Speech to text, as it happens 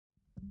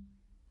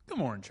Good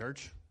morning,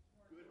 church.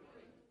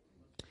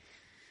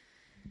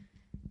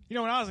 You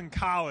know, when I was in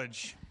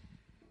college,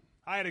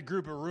 I had a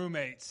group of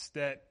roommates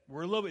that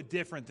were a little bit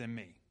different than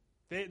me.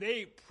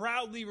 They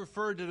proudly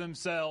referred to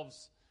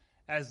themselves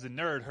as the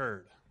nerd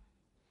herd.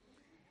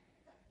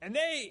 And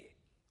they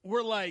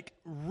were like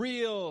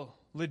real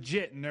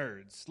legit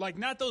nerds. Like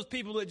not those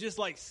people that just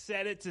like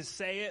said it to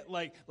say it.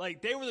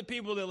 Like they were the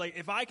people that like,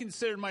 if I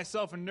considered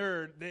myself a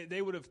nerd, they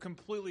would have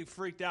completely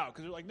freaked out.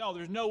 Because they're like, no,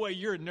 there's no way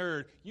you're a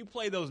nerd. You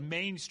play those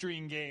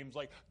mainstream games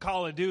like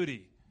Call of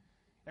Duty.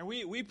 And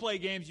we play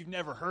games you've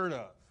never heard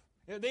of.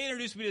 They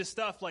introduced me to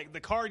stuff like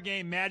the card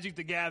game Magic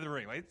the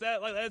Gathering.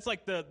 That's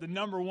like the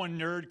number one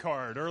nerd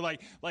card. Or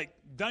like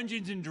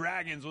Dungeons and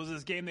Dragons was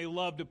this game they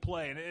loved to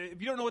play. And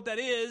if you don't know what that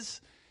is,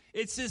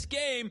 it's this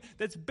game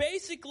that's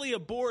basically a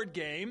board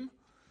game,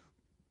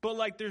 but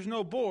like there's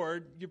no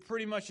board. You're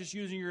pretty much just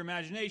using your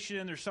imagination,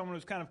 and there's someone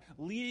who's kind of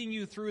leading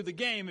you through the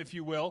game, if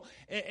you will.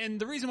 And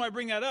the reason why I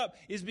bring that up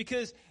is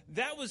because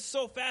that was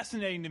so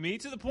fascinating to me,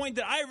 to the point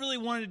that I really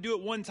wanted to do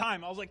it one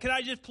time. I was like, can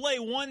I just play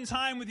one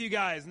time with you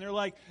guys? And they're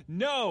like,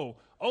 no,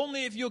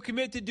 only if you'll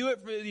commit to do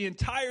it for the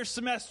entire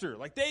semester.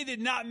 Like, they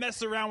did not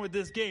mess around with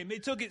this game. They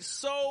took it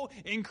so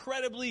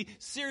incredibly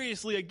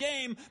seriously. A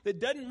game that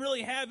doesn't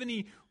really have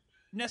any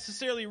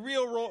necessarily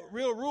real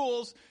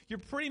rules. You're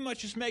pretty much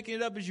just making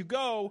it up as you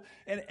go.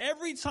 And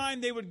every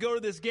time they would go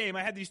to this game,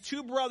 I had these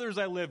two brothers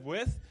I lived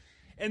with,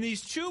 and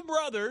these two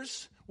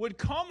brothers would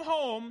come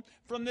home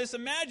from this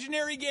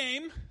imaginary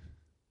game,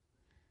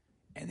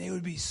 and they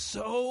would be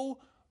so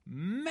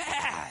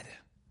mad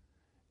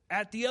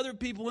at the other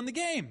people in the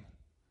game.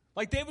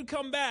 Like, they would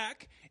come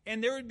back,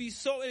 and there would be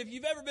so, if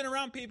you've ever been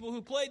around people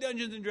who play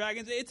Dungeons and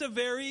Dragons, it's a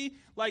very,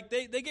 like,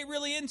 they get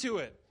really into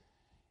it.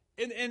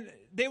 And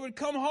they would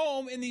come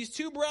home, and these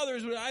two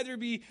brothers would either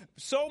be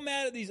so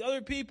mad at these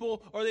other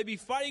people, or they'd be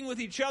fighting with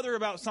each other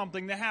about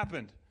something that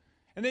happened.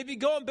 And they'd be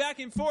going back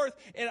and forth,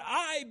 and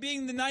I,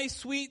 being the nice,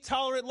 sweet,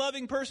 tolerant,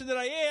 loving person that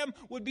I am,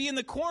 would be in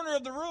the corner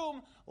of the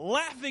room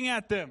laughing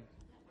at them.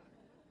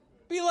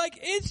 Be like,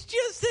 it's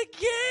just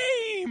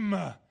a game.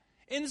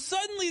 And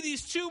suddenly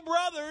these two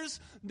brothers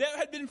that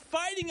had been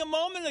fighting a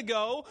moment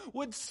ago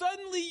would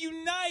suddenly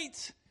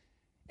unite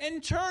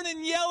and turn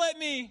and yell at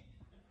me.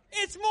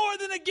 It's more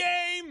than a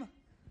game.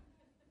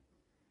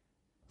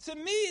 To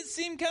me, it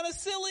seemed kind of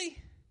silly.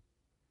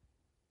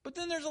 But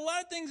then there's a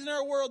lot of things in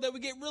our world that we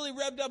get really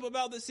revved up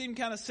about that seem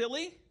kind of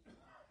silly.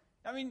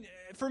 I mean,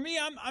 for me,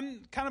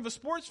 I'm kind of a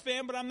sports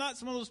fan, but I'm not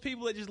some of those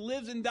people that just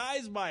lives and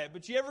dies by it.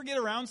 But you ever get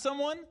around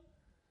someone?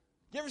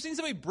 You ever seen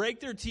somebody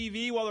break their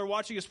TV while they're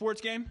watching a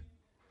sports game?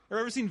 Or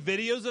ever seen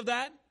videos of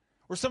that?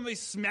 Where somebody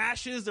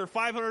smashes their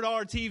 $500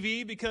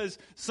 TV because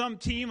some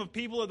team of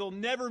people that they'll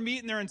never meet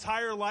in their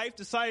entire life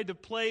decided to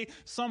play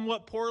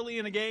somewhat poorly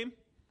in a game?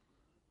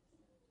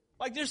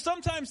 Like, there's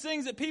sometimes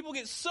things that people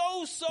get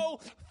so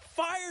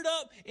fired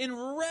up and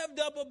revved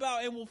up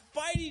about and will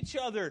fight each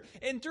other.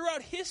 And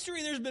throughout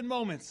history, there's been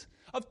moments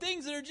of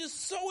things that are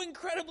just so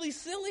incredibly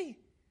silly.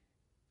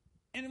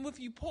 And if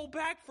you pull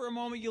back for a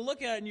moment, you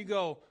look at it and you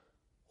go,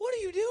 what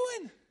are you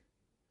doing?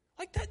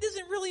 Like, that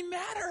doesn't really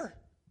matter.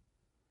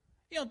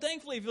 You know,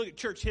 thankfully, if you look at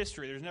church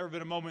history, there's never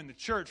been a moment in the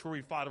church where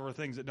we fought over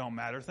things that don't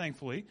matter,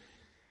 thankfully.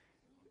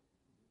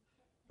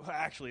 Well,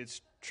 actually, it's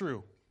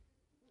true.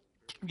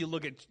 You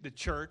look at the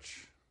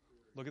church,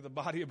 look at the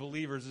body of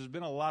believers, there's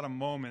been a lot of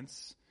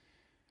moments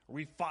where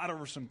we fought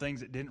over some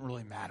things that didn't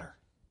really matter.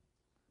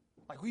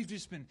 Like, we've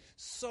just been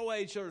so at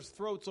each other's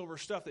throats over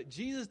stuff that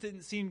Jesus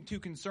didn't seem too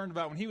concerned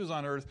about when he was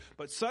on earth,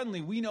 but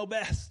suddenly we know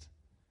best.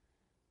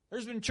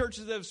 There's been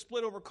churches that have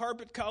split over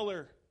carpet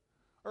color,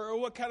 or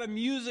what kind of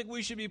music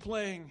we should be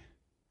playing.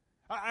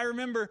 I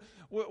remember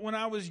when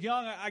I was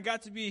young, I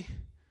got to be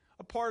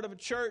a part of a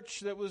church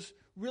that was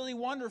really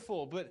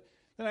wonderful. But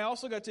then I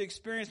also got to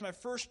experience my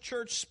first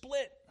church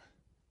split.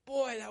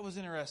 Boy, that was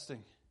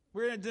interesting.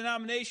 We're in a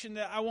denomination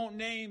that I won't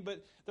name,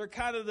 but they're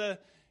kind of the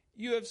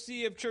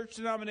UFC of church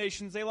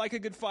denominations. They like a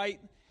good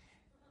fight.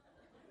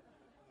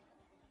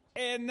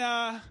 And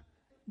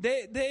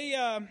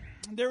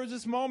there was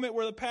this moment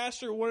where the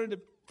pastor wanted to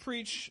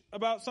preach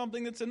about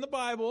something that's in the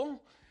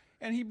Bible,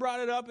 and he brought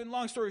it up, and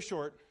long story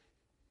short,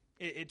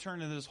 it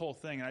turned into this whole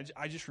thing. And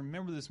I just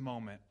remember this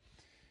moment.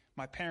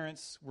 My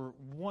parents were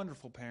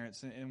wonderful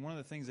parents, and one of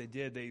the things they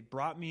did, they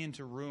brought me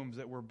into rooms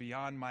that were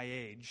beyond my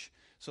age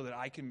so that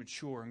I can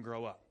mature and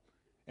grow up.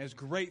 And it's a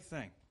great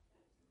thing.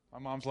 My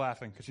mom's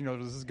laughing because she knows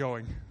where this is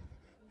going.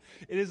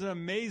 It is an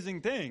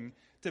amazing thing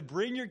to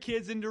bring your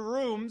kids into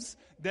rooms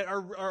that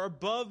are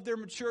above their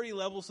maturity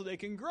level so they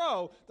can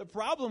grow. The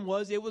problem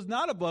was it was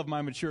not above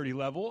my maturity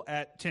level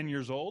at 10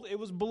 years old. It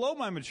was below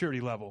my maturity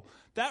level.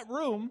 That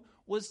room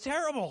was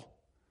terrible.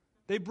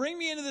 They bring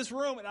me into this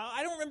room, and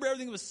I don't remember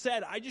everything that was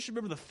said. I just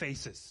remember the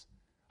faces.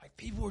 Like,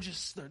 people were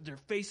just, their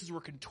faces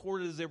were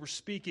contorted as they were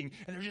speaking,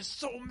 and they're just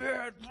so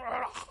mad.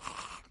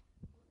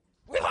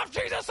 We love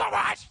Jesus so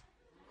much.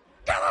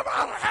 Get him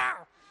out of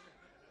here.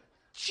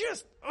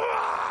 Just,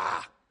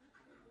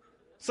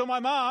 So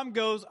my mom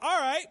goes, all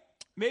right,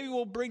 maybe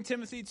we'll bring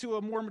Timothy to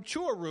a more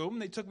mature room.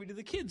 They took me to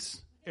the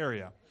kids'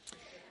 area.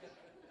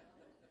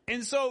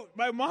 And so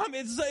my mom,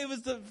 it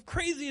was the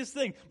craziest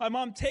thing. My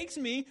mom takes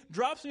me,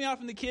 drops me off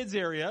in the kids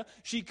area.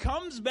 She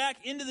comes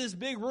back into this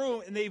big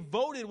room, and they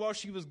voted while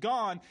she was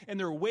gone, and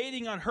they're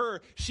waiting on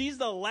her. She's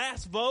the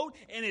last vote,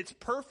 and it's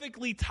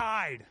perfectly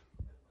tied.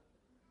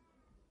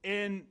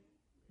 And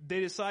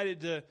they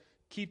decided to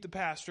keep the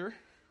pastor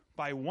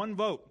by one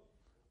vote,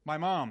 my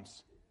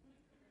mom's.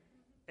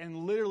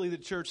 And literally the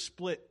church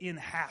split in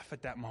half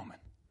at that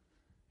moment.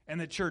 And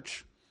the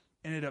church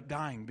ended up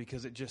dying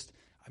because it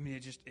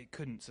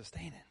couldn't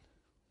sustain it.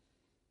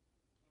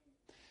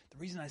 The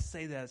reason I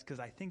say that is because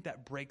I think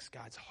that breaks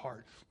God's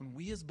heart. When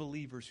we as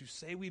believers who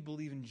say we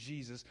believe in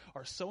Jesus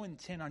are so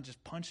intent on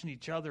just punching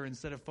each other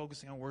instead of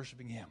focusing on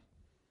worshiping Him.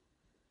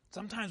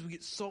 Sometimes we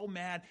get so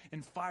mad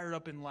and fired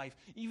up in life.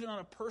 Even on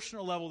a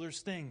personal level,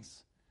 there's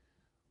things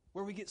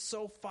where we get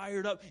so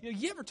fired up.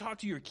 You ever talk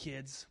to your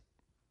kids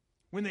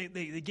when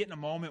they get in a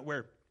moment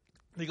where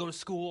they go to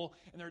school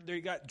and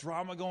they got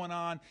drama going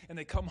on, and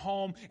they come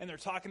home and they're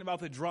talking about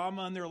the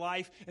drama in their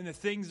life and the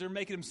things that are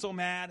making them so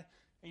mad,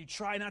 and you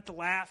try not to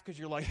laugh because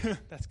you're like,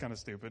 that's kind of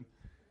stupid.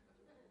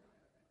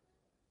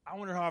 I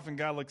wonder how often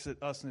God looks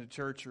at us in the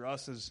church or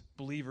us as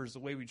believers, the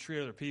way we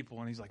treat other people,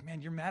 and He's like,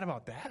 man, you're mad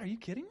about that? Are you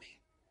kidding me?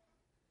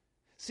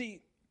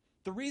 See,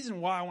 the reason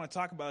why I want to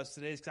talk about this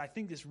today is because I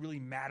think this really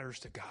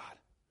matters to God.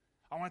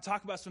 I want to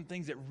talk about some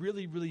things that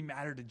really, really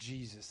matter to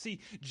Jesus. See,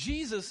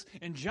 Jesus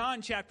in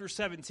John chapter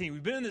 17,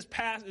 we've been in this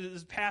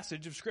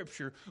passage of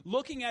Scripture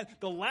looking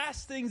at the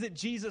last things that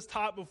Jesus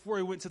taught before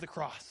He went to the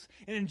cross.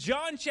 And in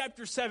John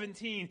chapter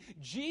 17,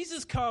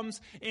 Jesus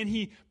comes and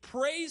He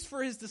prays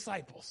for His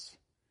disciples.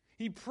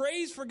 He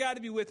prays for God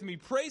to be with them. He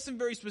prays some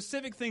very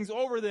specific things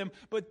over them,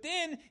 but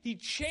then He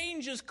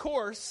changes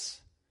course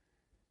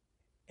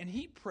and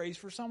He prays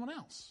for someone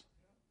else.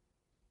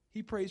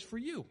 He prays for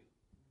you.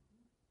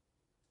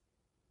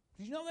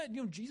 Did you know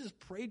that? Jesus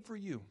prayed for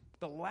you.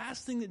 The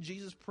last thing that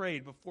Jesus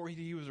prayed before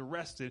he was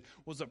arrested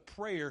was a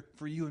prayer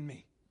for you and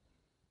me.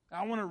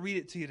 I want to read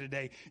it to you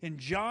today. In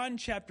John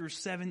chapter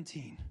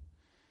 17,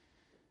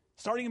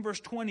 starting in verse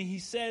 20, He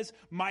says,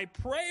 my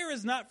prayer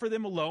is not for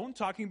them alone,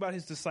 talking about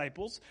His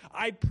disciples.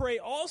 I pray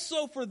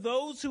also for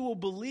those who will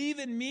believe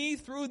in me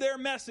through their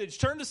message.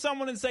 Turn to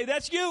someone and say,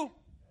 that's you.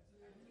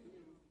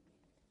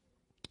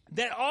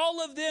 That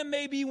all of them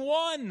may be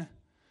one.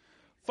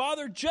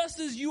 Father, just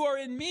as you are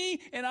in me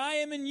and I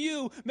am in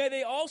you, may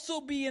they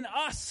also be in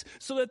us,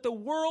 so that the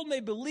world may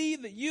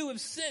believe that you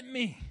have sent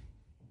me.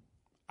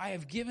 I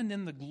have given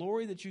them the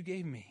glory that you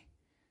gave me,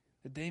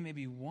 that they may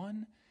be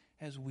one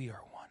as we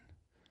are one.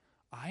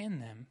 I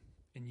and them,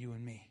 and you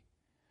and me,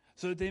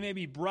 so that they may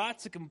be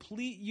brought to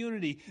complete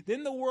unity.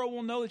 Then the world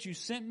will know that you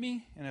sent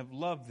me and have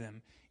loved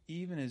them,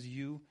 even as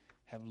you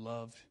have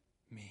loved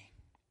me.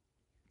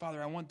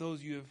 Father, I want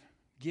those you have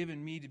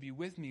given me to be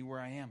with me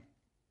where I am,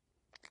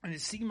 and to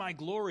see my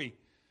glory,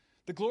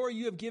 the glory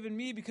you have given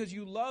me because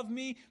you loved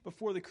me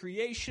before the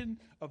creation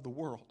of the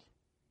world.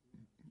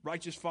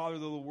 Righteous Father,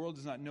 though the world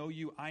does not know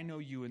you, I know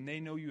you, and they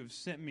know you have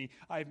sent me.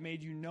 I have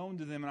made you known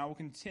to them, and I will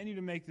continue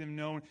to make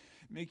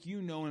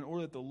you known in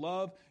order that the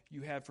love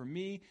you have for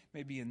me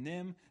may be in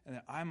them, and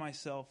that I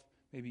myself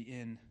may be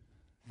in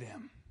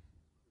them.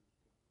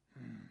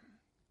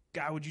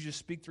 God, would you just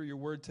speak through your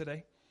word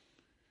today?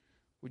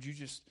 Would you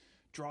just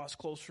draw us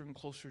closer and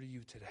closer to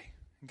you today?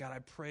 And God, I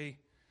pray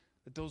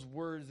that those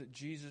words that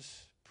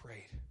Jesus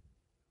prayed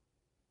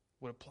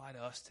would apply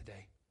to us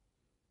today.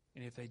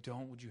 And if they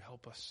don't, would you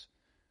help us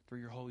through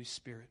your Holy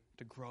Spirit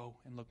to grow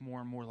and look more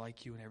and more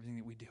like you in everything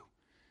that we do.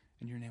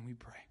 In your name we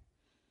pray.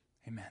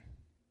 Amen.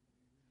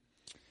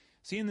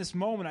 See, in this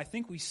moment, I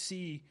think we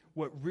see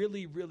what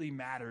really, really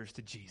matters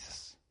to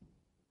Jesus.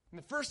 And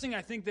the first thing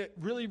I think that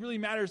really, really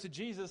matters to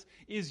Jesus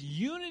is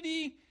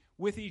unity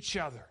with each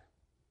other.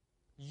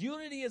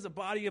 Unity as a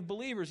body of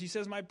believers. He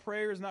says, my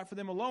prayer is not for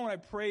them alone. I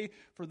pray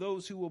for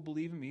those who will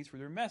believe in me through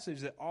their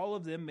message, that all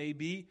of them may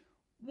be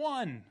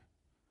one.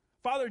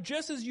 Father,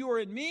 just as you are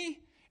in me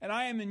and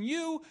I am in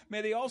you,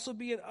 may they also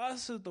be in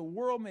us, so that the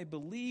world may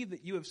believe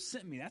that you have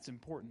sent me. That's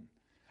important.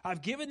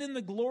 I've given them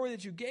the glory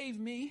that you gave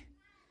me,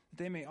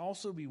 that they may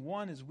also be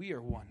one as we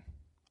are one.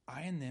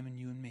 I and them and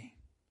you and me,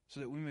 so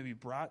that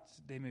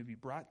they may be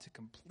brought to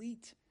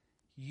complete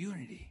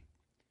unity.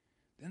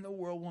 Then the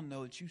world will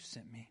know that you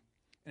sent me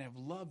and have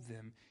loved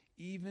them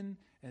even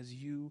as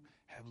you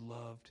have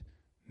loved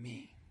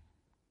me.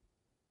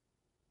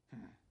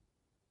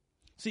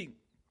 See,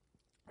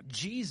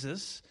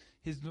 Jesus,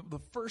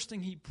 the first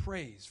thing he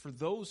prays for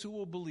those who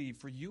will believe,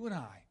 for you and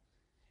I,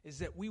 is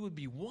that we would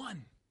be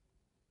one.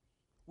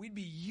 We'd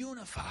be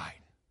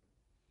unified.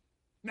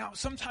 Now,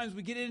 sometimes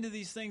we get into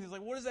these things, it's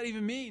like, what does that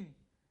even mean?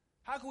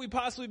 How can we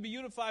possibly be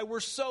unified?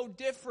 We're so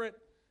different,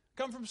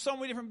 come from so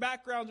many different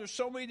backgrounds, there's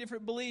so many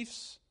different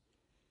beliefs.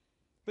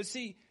 But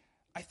see,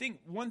 I think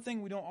one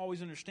thing we don't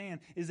always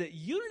understand is that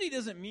unity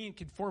doesn't mean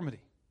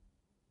conformity.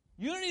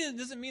 Unity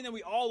doesn't mean that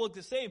we all look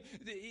the same.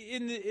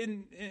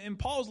 In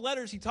Paul's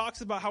letters, he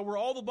talks about how we're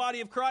all the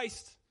body of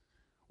Christ.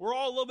 We're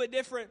all a little bit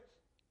different.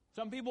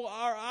 Some people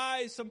are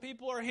eyes, some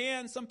people are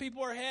hands, some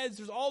people are heads.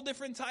 There's all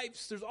different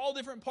types. There's all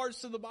different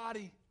parts of the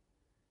body.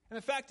 And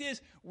the fact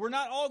is, we're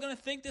not all going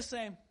to think the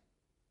same.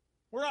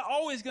 We're not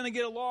always going to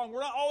get along.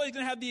 We're not always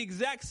going to have the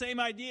exact same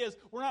ideas.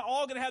 We're not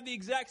all going to have the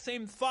exact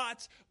same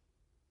thoughts.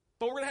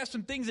 But we're going to have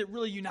some things that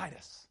really unite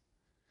us.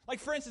 Like,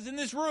 for instance, in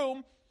this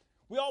room,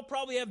 we all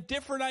probably have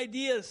different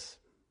ideas.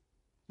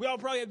 We all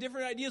probably have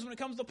different ideas when it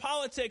comes to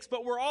politics,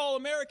 but we're all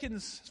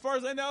Americans, as far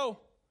as I know.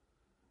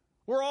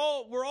 We're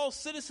all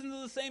citizens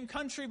of the same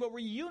country, but we're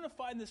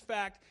unified in this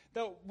fact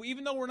that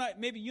even though we're not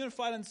maybe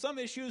unified on some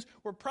issues,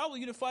 we're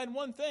probably unified in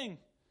one thing,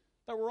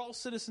 that we're all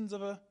citizens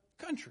of a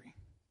country.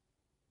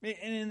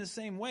 And in the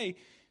same way,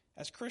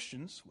 as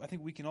Christians, I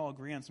think we can all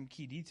agree on some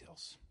key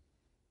details.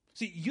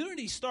 See,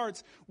 unity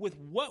starts with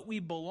what we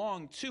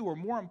belong to, or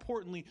more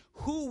importantly,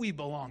 who we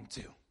belong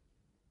to.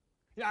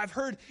 Yeah, I've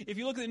heard, if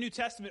you look at the New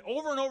Testament,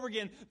 over and over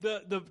again,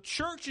 the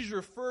church is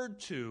referred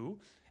to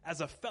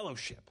as a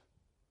fellowship.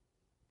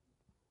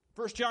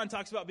 1 John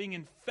talks about being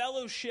in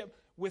fellowship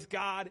with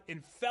God,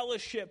 in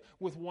fellowship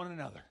with one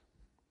another.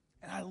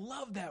 And I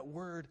love that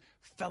word,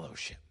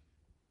 fellowship.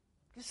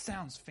 This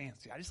sounds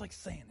fancy. I just like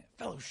saying it.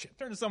 Fellowship.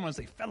 Turn to someone and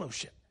say,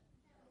 fellowship.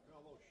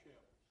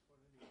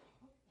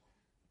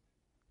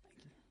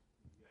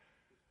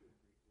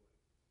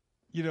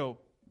 You know,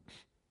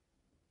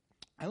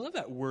 I love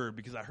that word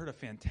because I heard a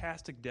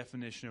fantastic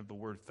definition of the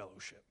word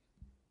fellowship.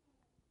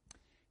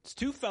 It's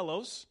two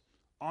fellows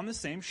on the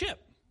same ship.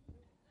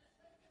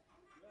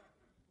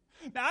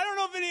 Now, I don't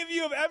know if any of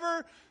you have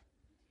ever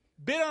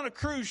been on a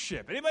cruise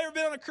ship. Anybody ever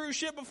been on a cruise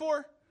ship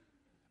before?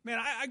 Man,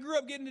 I grew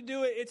up getting to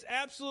do it. It's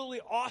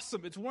absolutely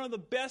awesome. It's one of the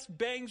best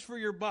bangs for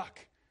your buck.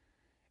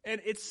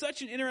 And it's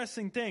such an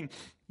interesting thing.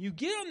 You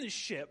get on this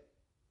ship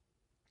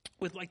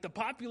with like the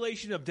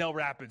population of Del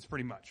Rapids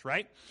pretty much,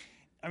 right?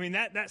 I mean,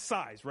 that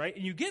size, right?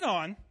 And you get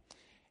on,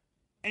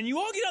 and you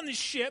all get on this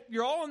ship.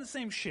 You're all on the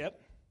same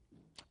ship.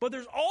 But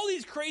there's all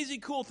these crazy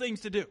cool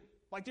things to do.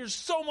 Like there's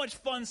so much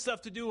fun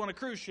stuff to do on a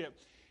cruise ship.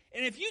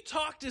 And if you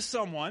talk to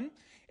someone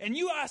and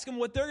you ask them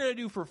what they're going to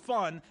do for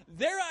fun,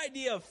 their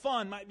idea of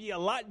fun might be a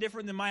lot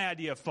different than my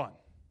idea of fun.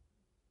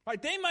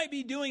 Right? They might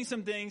be doing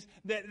some things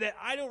that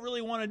I don't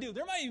really want to do.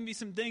 There might even be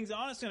some things,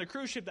 honestly, on a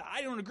cruise ship that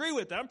I don't agree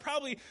with, that I'm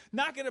probably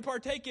not going to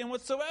partake in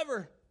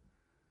whatsoever.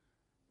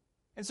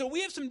 And so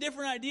we have some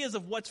different ideas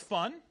of what's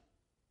fun.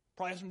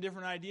 Probably have some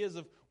different ideas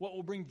of what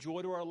will bring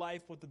joy to our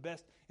life, what the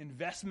best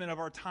investment of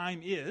our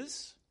time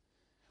is.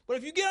 But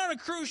if you get on a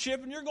cruise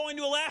ship and you're going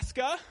to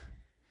Alaska,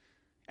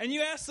 and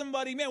you ask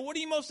somebody, man, what are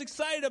you most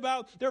excited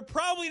about? They're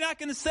probably not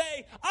going to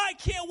say, I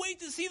can't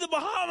wait to see the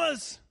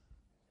Bahamas.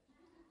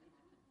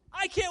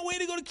 I can't wait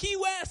to go to Key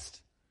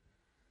West.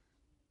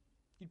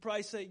 You'd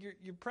probably say,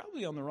 you're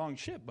probably on the wrong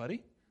ship,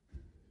 buddy.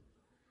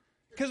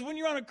 Because when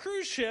you're on a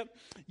cruise ship,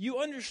 you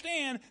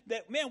understand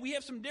that, man, we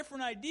have some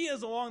different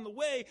ideas along the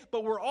way,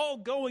 but we're all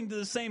going to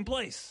the same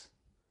place.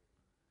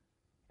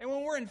 And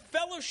when we're in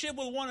fellowship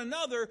with one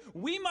another,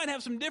 we might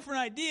have some different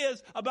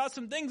ideas about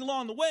some things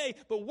along the way,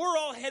 but we're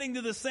all heading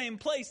to the same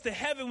place, to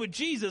heaven with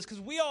Jesus, because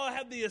we all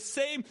have the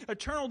same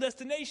eternal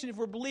destination if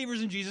we're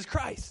believers in Jesus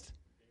Christ.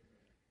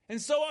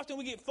 And so often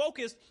we get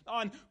focused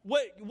on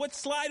what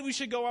slide we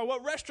should go on,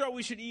 what restaurant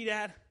we should eat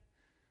at,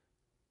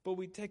 but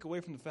we take away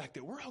from the fact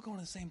that we're all going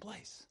to the same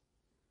place.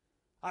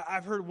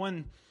 I've heard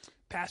one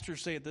pastor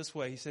say it this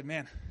way. He said,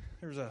 man,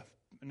 there's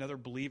another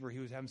believer he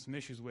was having some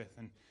issues with,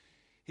 and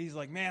he's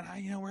like, man,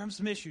 we're having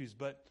some issues,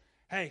 but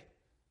hey,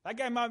 that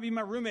guy might be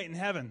my roommate in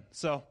heaven,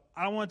 so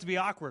I don't want it to be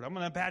awkward. I'm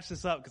going to patch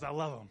this up because I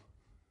love him.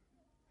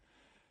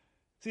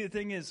 See, the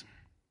thing is,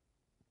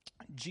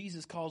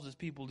 Jesus calls his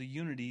people to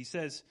unity. He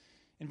says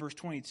in verse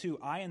 22,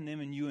 I and them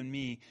and you and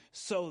me,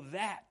 so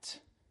that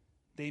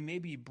they may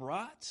be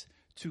brought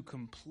to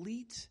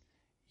complete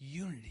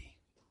unity.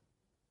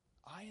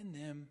 I and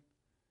them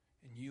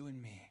and you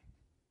and me.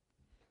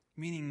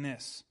 Meaning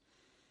this.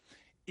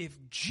 If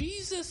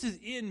Jesus is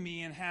in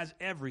me and has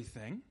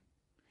everything,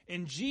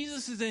 and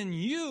Jesus is in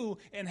you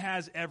and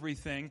has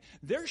everything,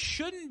 there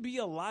shouldn't be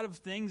a lot of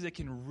things that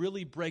can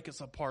really break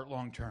us apart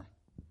long term.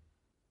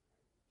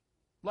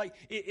 Like,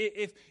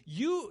 if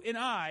you and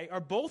I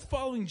are both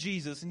following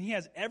Jesus and he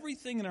has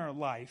everything in our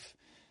life,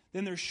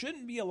 then there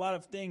shouldn't be a lot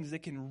of things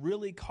that can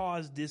really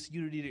cause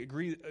disunity to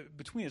agree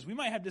between us. We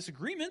might have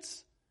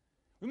disagreements.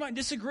 We might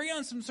disagree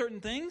on some certain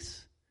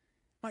things.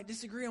 Might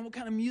disagree on what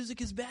kind of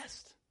music is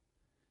best.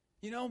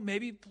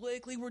 Maybe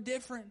politically we're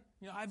different.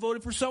 I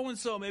voted for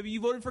so-and-so. Maybe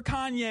you voted for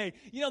Kanye.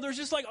 There's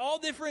just like all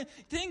different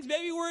things.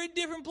 Maybe we're in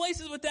different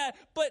places with that.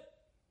 But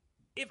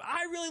if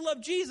I really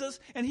love Jesus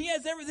and he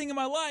has everything in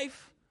my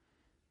life,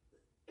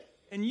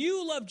 and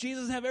you love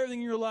Jesus and have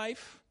everything in your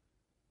life,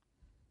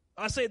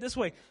 I'll say it this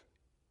way.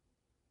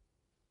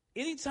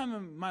 Anytime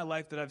in my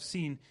life that I've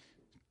seen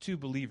two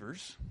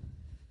believers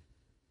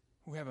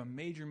who have a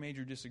major,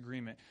 major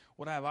disagreement,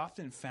 what I've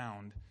often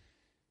found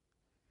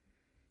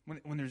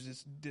when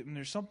there's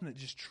something that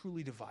just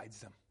truly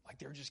divides them, like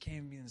they just can't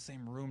even be in the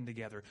same room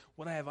together,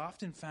 what I have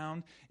often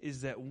found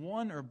is that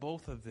one or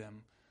both of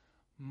them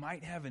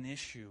might have an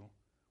issue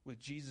with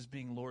Jesus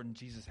being Lord and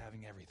Jesus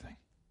having everything.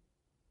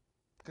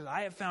 Because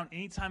I have found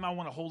anytime I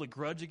want to hold a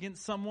grudge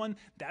against someone,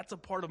 that's a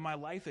part of my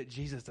life that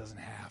Jesus doesn't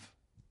have.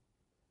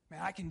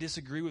 Man, I can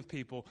disagree with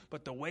people,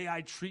 but the way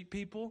I treat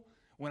people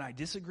when I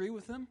disagree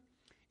with them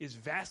is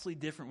vastly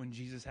different when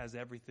Jesus has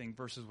everything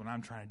versus when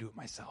I'm trying to do it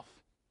myself.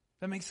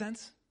 Does that make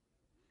sense?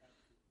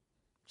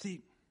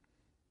 See,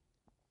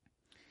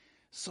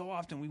 so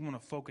often we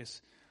want to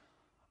focus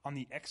on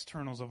the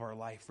externals of our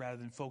life rather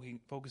than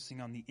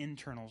focusing on the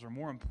internals, or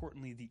more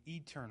importantly, the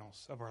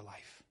eternals of our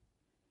life.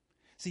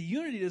 See,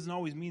 unity doesn't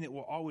always mean that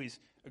we'll always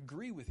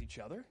agree with each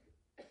other.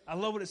 I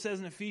love what it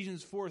says in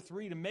Ephesians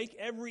 4:3, to make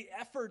every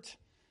effort.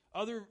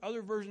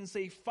 Other versions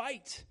say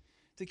fight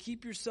to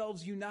keep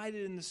yourselves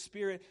united in the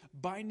Spirit,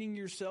 binding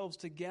yourselves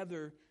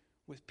together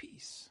with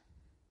peace.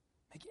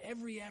 Make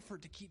every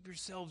effort to keep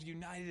yourselves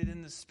united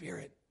in the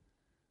Spirit.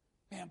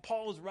 Man,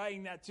 Paul was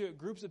writing that to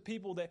groups of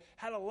people that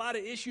had a lot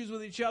of issues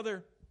with each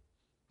other.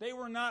 They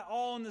were not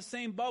all in the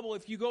same bubble.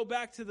 If you go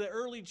back to the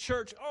early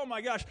church, oh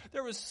my gosh,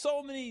 there was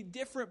so many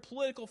different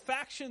political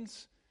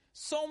factions,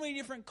 so many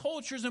different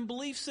cultures and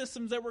belief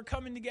systems that were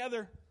coming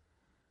together.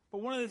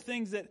 But one of the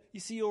things that you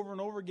see over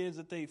and over again is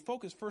that they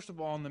focus, first of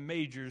all, on the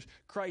majors,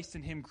 Christ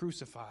and Him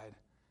crucified,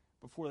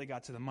 before they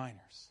got to the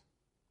minors.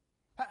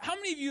 How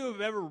many of you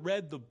have ever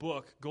read the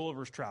book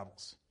Gulliver's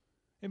Travels?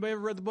 Anybody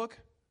ever read the book?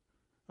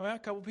 Oh yeah, a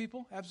couple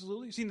people,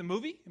 absolutely. You seen the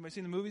movie? Anybody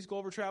seen the movies,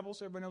 Gulliver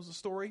Travels? Everybody knows the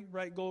story,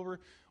 right? Gulliver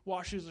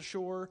washes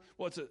ashore.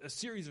 Well, it's a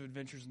series of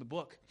adventures in the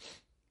book.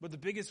 But the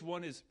biggest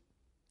one is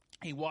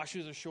he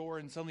washes ashore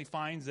and suddenly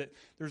finds that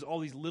there's all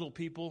these little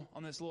people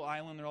on this little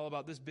island. They're all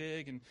about this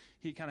big, and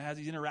he kind of has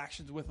these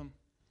interactions with them.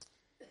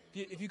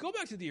 If you go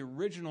back to the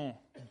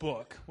original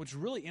book, what's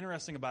really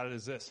interesting about it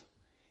is this.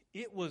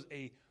 It was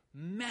a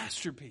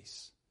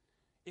masterpiece.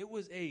 It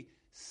was a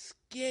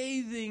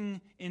scathing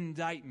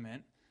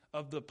indictment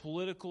of the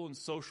political and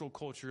social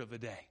culture of the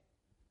day.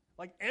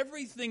 Like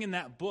everything in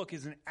that book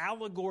is an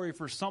allegory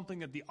for something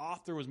that the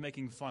author was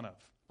making fun of.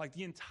 Like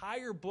the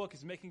entire book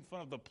is making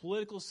fun of the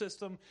political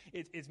system.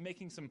 It's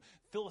making some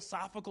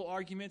philosophical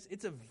arguments.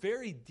 It's a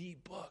very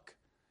deep book.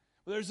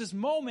 But there's this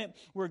moment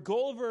where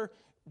Gulliver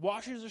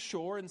washes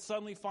ashore and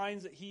suddenly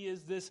finds that he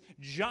is this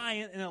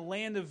giant in a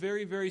land of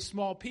very, very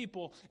small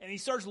people. And he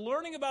starts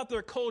learning about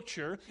their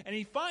culture, and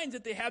he finds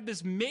that they have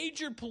this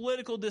major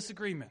political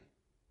disagreement.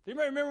 Do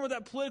anybody remember what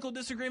that political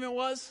disagreement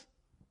was?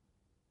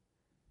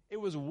 It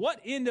was what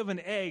end of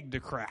an egg to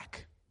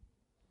crack?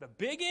 The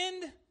big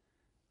end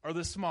or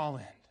the small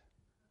end?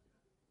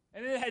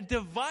 And it had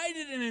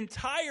divided an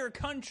entire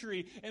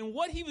country. And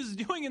what he was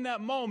doing in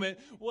that moment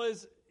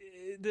was,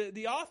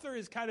 the author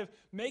is kind of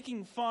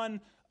making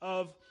fun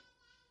of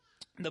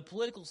the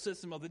political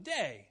system of the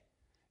day.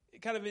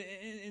 Kind of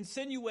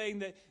insinuating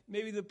that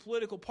maybe the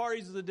political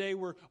parties of the day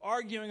were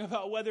arguing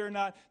about whether or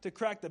not to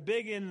crack the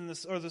big end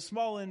or the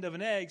small end of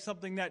an egg,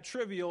 something that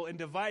trivial, and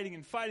dividing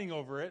and fighting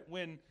over it,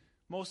 when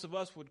most of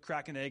us would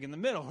crack an egg in the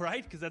middle,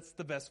 right? Because that's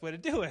the best way to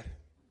do it.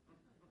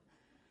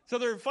 So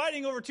they're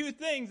fighting over two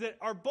things that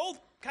are both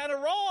kind of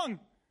wrong.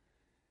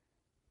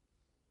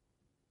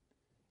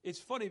 It's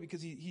funny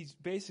because he's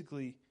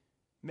basically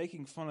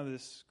making fun of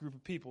this group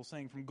of people,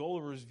 saying from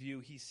Gulliver's view,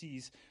 he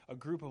sees a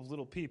group of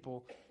little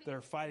people that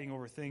are fighting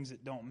over things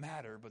that don't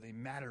matter, but they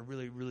matter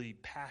really, really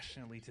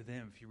passionately to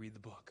them if you read the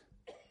book.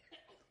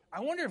 I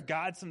wonder if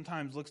God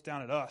sometimes looks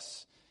down at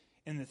us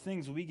and the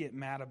things we get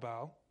mad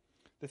about,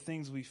 the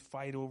things we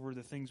fight over,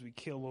 the things we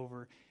kill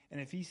over,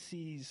 and if he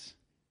sees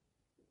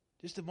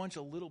just a bunch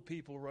of little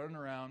people running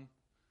around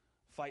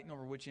fighting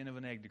over which end of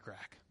an egg to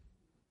crack.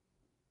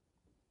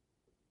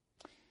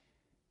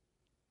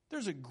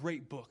 There's a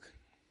great book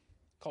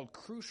called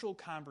Crucial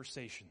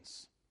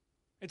Conversations.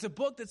 It's a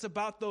book that's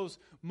about those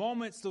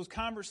moments, those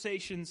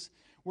conversations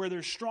where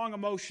there's strong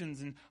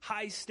emotions and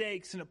high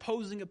stakes and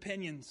opposing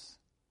opinions.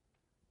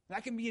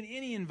 That can be in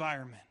any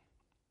environment.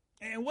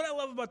 And what I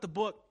love about the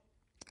book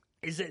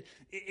is that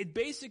it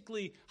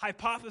basically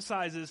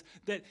hypothesizes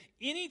that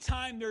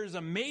anytime there's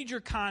a major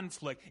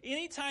conflict,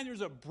 anytime there's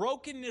a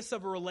brokenness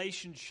of a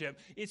relationship,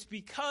 it's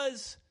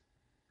because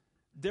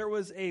there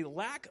was a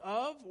lack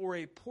of or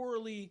a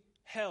poorly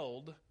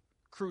held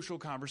crucial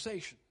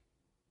conversation.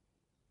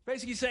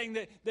 Basically saying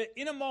that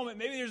in a moment,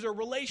 maybe there's a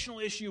relational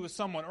issue with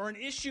someone, or an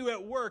issue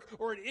at work,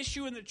 or an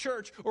issue in the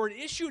church, or an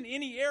issue in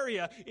any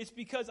area. It's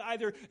because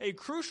either a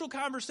crucial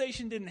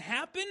conversation didn't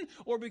happen,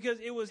 or because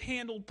it was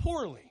handled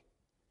poorly.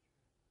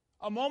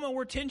 A moment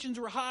where tensions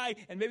were high,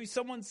 and maybe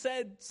someone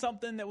said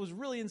something that was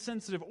really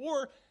insensitive,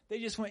 or they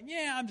just went,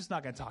 yeah, I'm just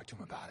not going to talk to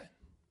him about it.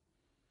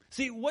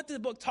 See, what the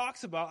book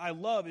talks about, I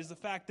love, is the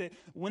fact that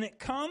when it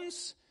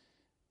comes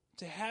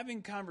to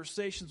having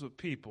conversations with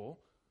people,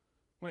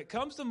 when it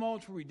comes to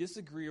moments where we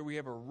disagree or we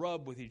have a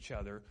rub with each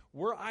other,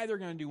 we're either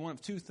going to do one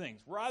of two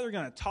things. We're either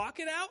going to talk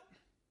it out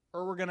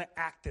or we're going to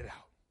act it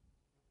out.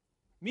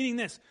 Meaning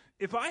this,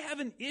 if I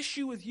have an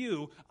issue with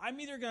you, I'm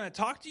either going to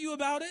talk to you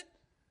about it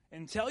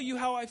and tell you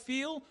how I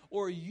feel,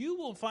 or you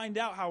will find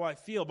out how I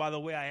feel by the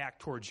way I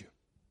act towards you.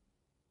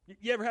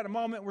 You ever had a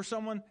moment where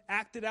someone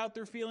acted out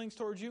their feelings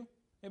towards you?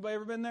 Anybody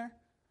ever been there?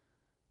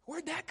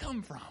 Where'd that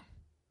come from?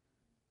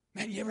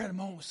 Man, you ever had a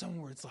moment with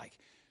someone where it's like,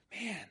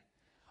 man,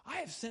 I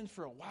have sinned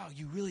for a while.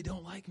 You really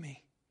don't like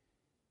me.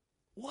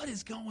 What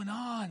is going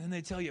on? And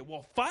they tell you,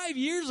 well, 5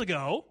 years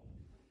ago.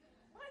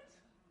 What?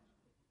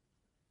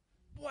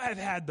 Boy, I've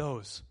had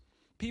those.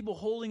 People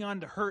holding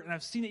on to hurt, and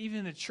I've seen it even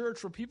in the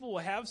church where people will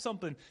have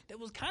something that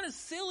was kind of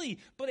silly,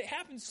 but it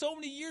happened so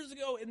many years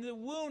ago, and the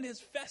wound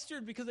has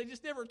festered because they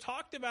just never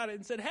talked about it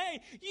and said,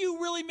 hey, you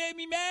really made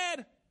me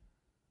mad.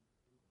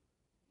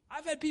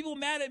 I've had people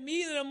mad at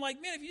me that I'm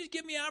like, man, if you just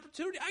give me an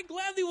opportunity, I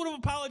gladly would have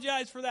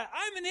apologized for that.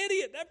 I'm an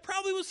idiot. That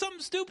probably was something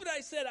stupid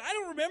I said. I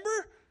don't remember.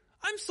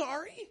 I'm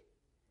sorry.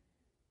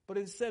 But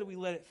instead, we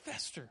let it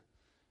fester.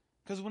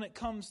 Because when it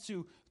comes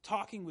to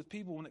talking with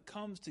people, when it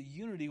comes to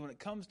unity, when it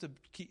comes to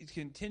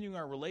continuing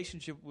our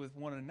relationship with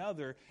one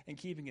another and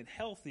keeping it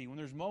healthy, when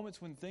there's moments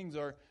when things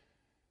are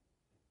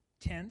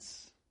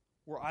tense,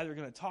 we're either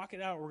going to talk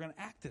it out or we're going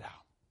to act it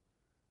out.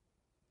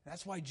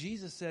 That's why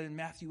Jesus said in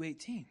Matthew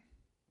 18,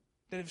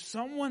 that if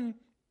someone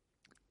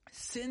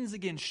sins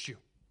against you,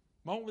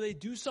 moment where they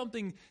do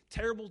something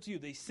terrible to you,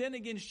 they sin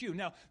against you.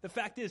 Now, the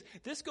fact is,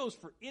 this goes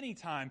for any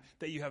time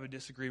that you have a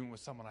disagreement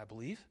with someone, I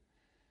believe.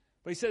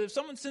 But he said, if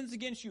someone sins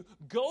against you,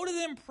 go to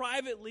them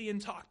privately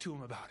and talk to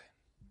them about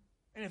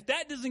it. And if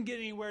that doesn't get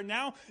anywhere,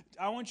 now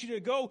I want you to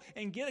go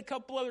and get a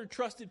couple other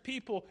trusted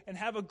people and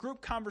have a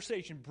group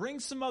conversation. Bring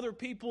some other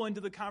people into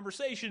the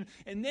conversation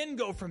and then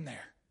go from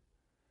there.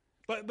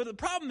 But the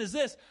problem is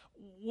this.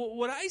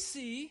 What I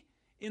see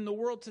in the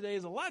world today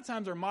is a lot of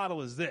times our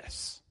model is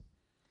this.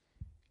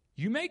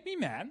 You make me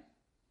mad.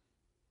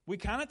 We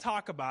kind of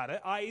talk about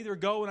it. I either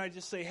go and I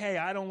just say, hey,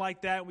 I don't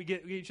like that. We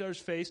get each other's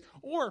face.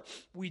 Or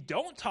we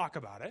don't talk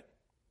about it.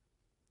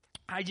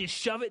 I just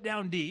shove it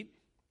down deep.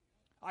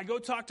 I go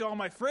talk to all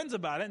my friends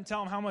about it and tell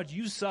them how much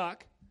you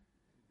suck.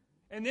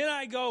 And then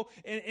I go,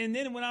 and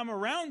then when I'm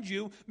around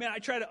you, man, I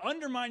try to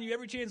undermine you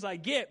every chance I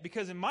get,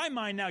 because in my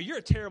mind now, you're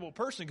a terrible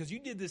person because you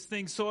did this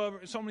thing so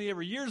many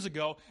years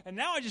ago, and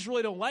now I just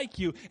really don't like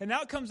you. And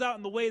now it comes out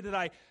in the way that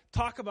I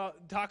talk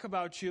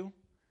about you.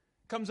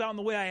 It comes out in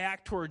the way I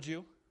act towards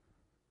you.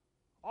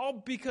 All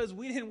because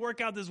we didn't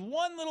work out this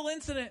one little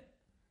incident.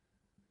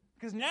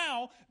 Because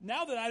now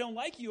that I don't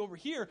like you over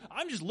here,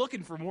 I'm just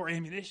looking for more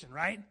ammunition,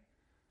 right?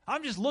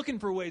 I'm just looking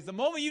for ways. The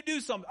moment you do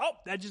something,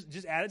 that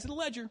just add it to the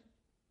ledger.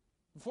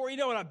 Before you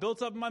know it, I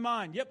built up in my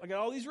mind. Yep, I got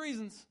all these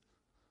reasons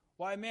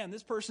why, man,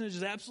 this person is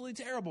just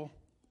absolutely terrible.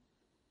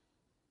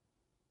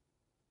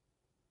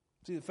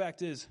 See, the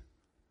fact is,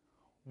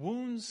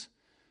 wounds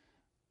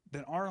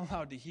that aren't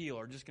allowed to heal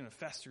are just going to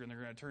fester and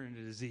they're going to turn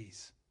into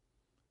disease.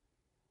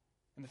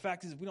 And the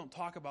fact is, if we don't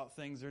talk about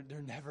things,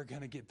 they're never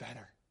going to get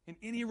better. In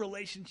any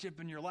relationship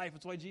in your life,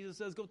 that's why Jesus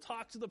says, go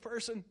talk to the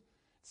person.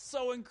 It's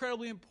so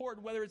incredibly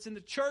important, whether it's in the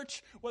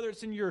church, whether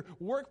it's in your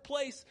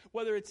workplace,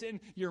 whether it's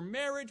in your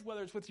marriage,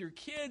 whether it's with your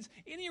kids,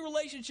 any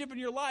relationship in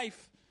your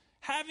life,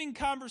 having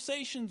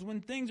conversations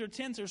when things are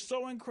tense are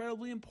so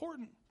incredibly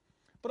important.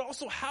 But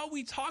also how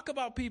we talk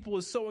about people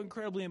is so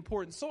incredibly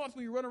important. So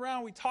often we run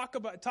around, we talk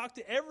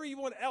to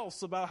everyone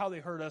else about how they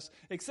hurt us,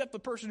 except the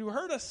person who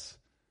hurt us.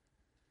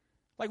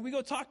 Like we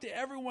go talk to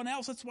everyone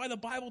else. That's why the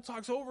Bible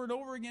talks over and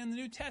over again in the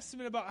New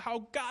Testament about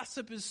how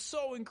gossip is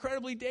so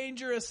incredibly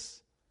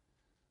dangerous.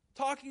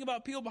 Talking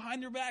about people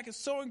behind their back is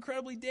so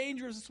incredibly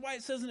dangerous. That's why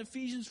it says in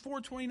Ephesians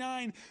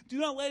 4:29, do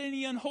not let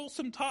any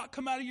unwholesome talk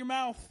come out of your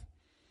mouth,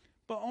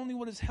 but only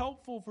what is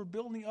helpful for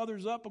building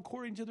others up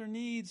according to their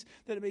needs,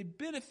 that it may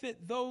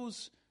benefit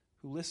those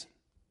who listen.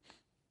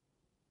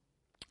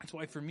 That's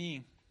why for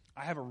me,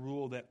 I have a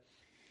rule that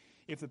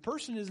if the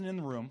person isn't in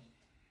the room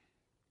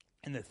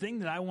and the thing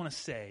that I want to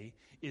say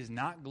is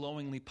not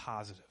glowingly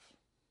positive,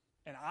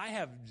 and I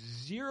have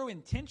zero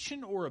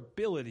intention or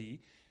ability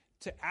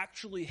to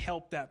actually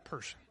help that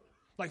person.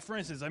 Like for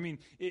instance, I mean,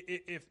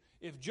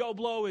 if Joe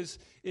Blow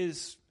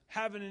is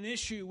having an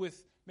issue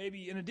with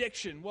maybe an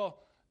addiction, well,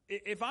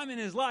 if I'm in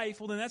his life,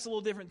 well, then that's a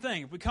little different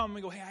thing. If we come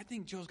and go, hey, I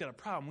think Joe's got a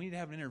problem, we need to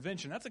have an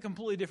intervention, that's a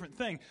completely different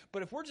thing.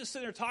 But if we're just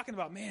sitting there talking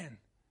about, man,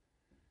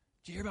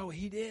 did you hear about what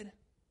he did?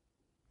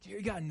 Did you hear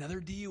he got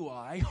another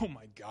DUI? Oh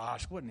my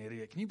gosh, what an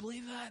idiot. Can you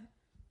believe that?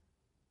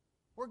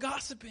 We're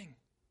gossiping.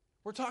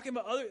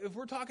 If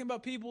we're talking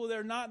about people that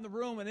are not in the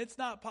room and it's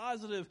not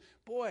positive,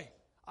 boy,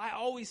 I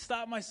always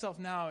stop myself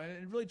now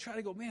and really try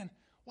to go, man,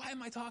 why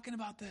am I talking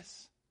about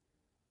this?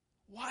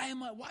 Why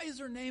is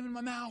their name in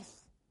my mouth?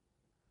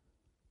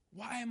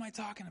 Why am I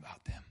talking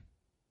about them?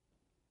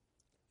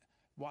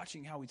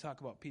 Watching how we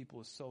talk about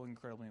people is so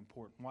incredibly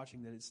important.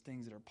 Watching that it's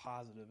things that are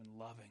positive and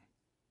loving.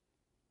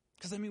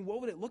 Because, I mean,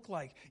 what would it look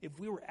like if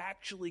we were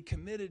actually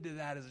committed to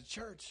that as a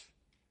church?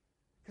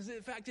 Because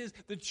the fact is,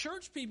 the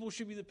church people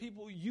should be the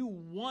people you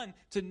want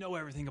to know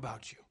everything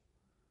about you.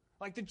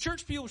 Like the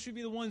church people should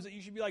be the ones that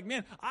you should be like,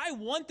 man, I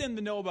want them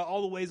to know about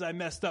all the ways I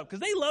messed up because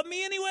they love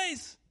me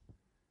anyways.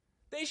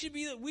 We should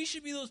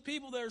be those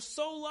people that are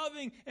so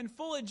loving and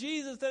full of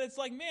Jesus that it's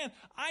like, man,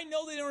 I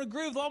know they don't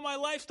agree with all my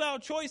lifestyle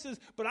choices,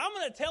 but I'm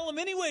going to tell them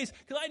anyways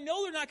because I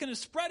know they're not going to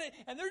spread it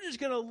and they're just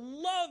going to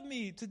love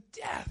me to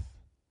death.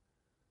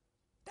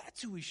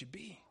 That's who we should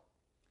be.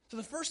 So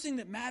the first thing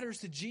that matters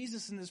to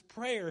Jesus in this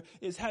prayer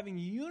is having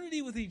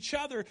unity with each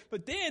other.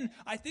 But then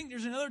I think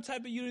there's another type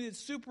of unity that's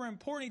super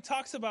important. He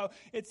talks about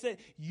it's that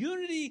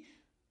unity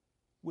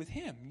with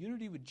him,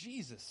 unity with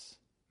Jesus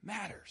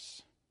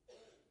matters.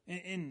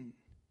 In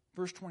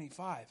verse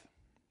 25,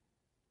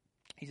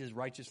 he says,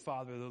 righteous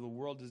Father, though the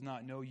world does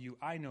not know you,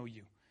 I know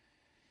you.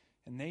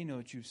 And they know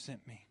that you've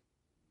sent me.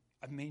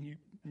 I've made you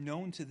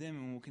known to them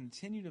and will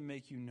continue to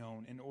make you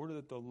known in order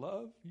that the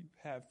love you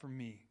have for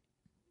me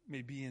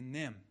may be in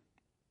them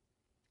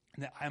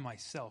and that I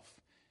myself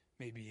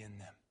may be in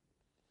them.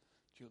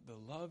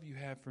 The love you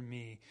have for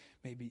me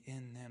may be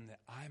in them, that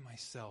I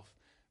myself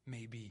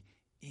may be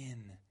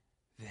in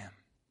them.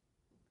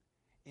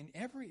 In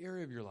every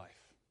area of your life,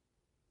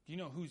 do you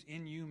know who's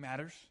in you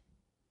matters?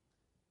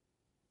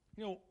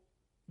 You know,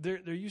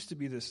 there used to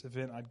be this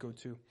event I'd go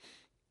to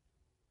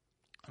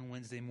on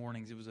Wednesday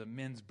mornings. It was a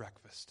men's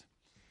breakfast.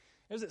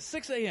 It was at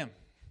 6 a.m.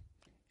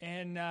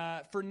 And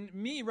for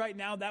me right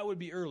now, that would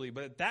be early.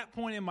 But at that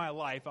point in my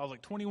life, I was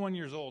like 21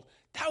 years old.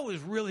 That was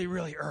really,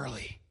 really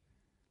early.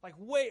 Like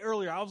way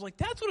earlier. I was like,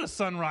 that's what a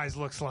sunrise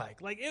looks like.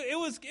 Like it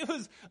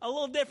was a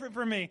little different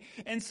for me.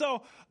 And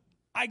so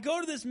I go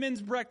to this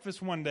men's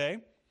breakfast one day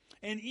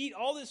and eat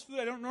all this food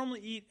I don't normally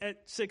eat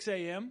at 6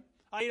 a.m.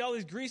 I eat all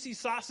these greasy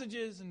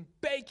sausages and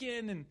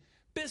bacon and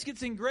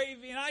biscuits and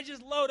gravy, and I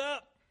just load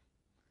up.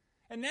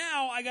 And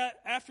now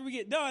after we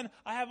get done,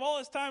 I have all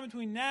this time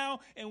between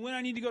now and when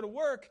I need to go to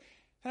work.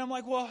 And I'm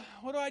like, well,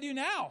 what do I do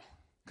now?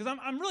 Because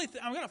I'm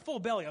got a full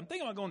belly. I'm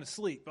thinking about going to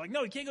sleep. But like,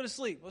 no, you can't go to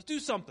sleep. Let's do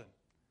something.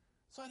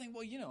 So I think,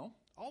 well,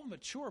 all the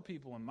mature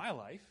people in my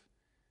life,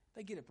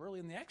 they get up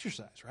early and they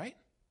exercise, right?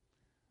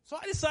 So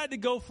I decided to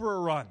go for a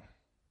run.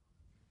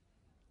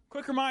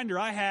 Quick reminder,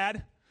 I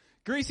had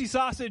greasy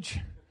sausage,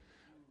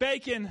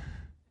 bacon,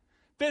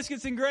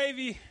 biscuits and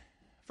gravy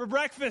for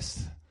breakfast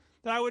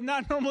that I would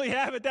not normally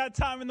have at that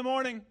time in the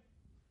morning.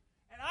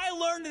 And I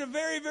learned a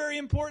very, very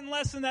important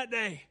lesson that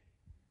day.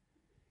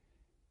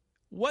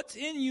 What's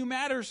in you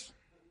matters.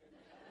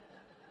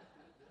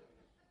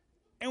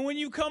 And when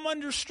you come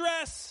under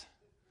stress,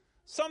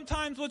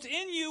 sometimes what's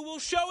in you will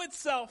show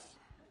itself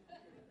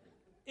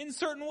in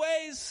certain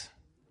ways.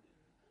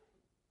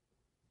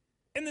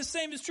 And the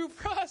same is true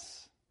for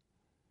us.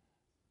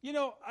 You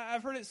know,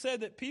 I've heard it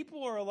said that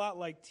people are a lot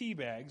like tea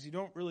bags. You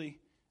don't really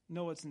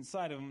know what's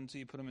inside of them until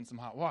you put them in some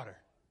hot water.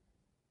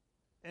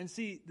 And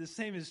see, the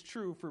same is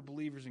true for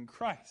believers in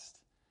Christ.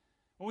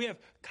 When we have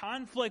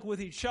conflict with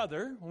each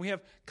other, when we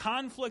have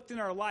conflict in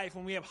our life,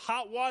 when we have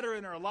hot water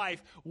in our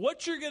life,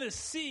 what you're going to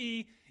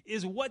see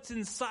is what's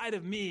inside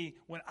of me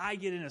when I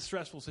get in a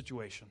stressful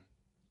situation.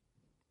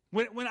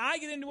 When I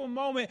get into a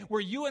moment where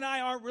you and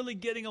I aren't really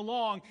getting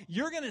along,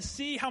 you're going to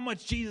see how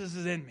much Jesus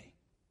is in me.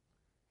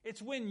 It's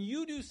when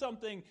you do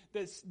something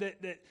that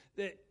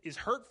is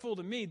hurtful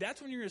to me, that's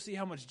when you're going to see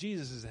how much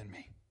Jesus is in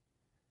me.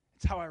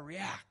 It's how I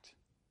react,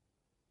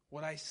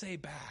 what I say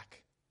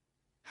back,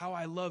 how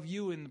I love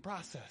you in the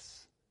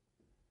process.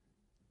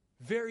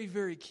 Very,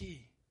 very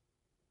key.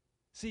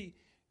 See,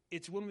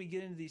 it's when we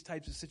get into these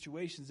types of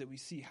situations that we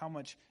see how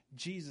much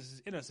Jesus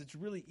is in us. It's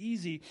really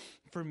easy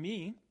for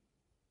me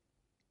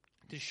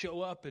to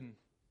show up and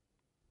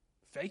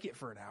fake it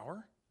for an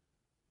hour.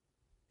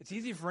 It's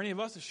easy for any of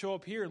us to show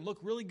up here and look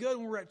really good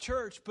when we're at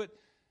church, but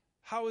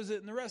how is it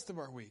in the rest of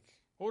our week?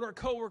 What would our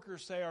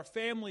coworkers say, our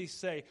families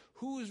say?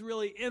 Who is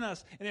really in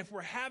us? And if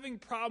we're having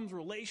problems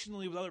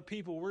relationally with other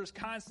people, we're just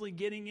constantly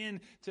getting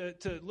into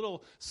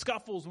little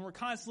scuffles and we're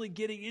constantly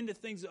getting into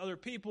things with other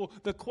people,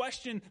 the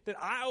question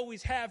that I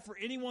always have for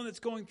anyone that's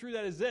going through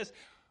that is this: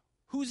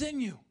 who's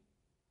in you?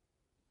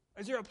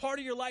 Is there a part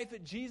of your life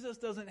that Jesus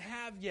doesn't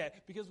have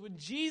yet? Because when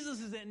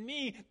Jesus is in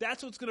me,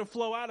 that's what's going to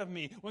flow out of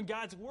me. When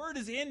God's word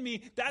is in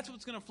me, that's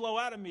what's going to flow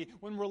out of me.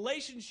 When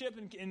relationship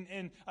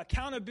and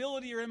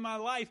accountability are in my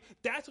life,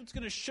 that's what's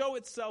going to show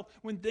itself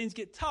when things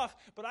get tough.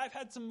 But I've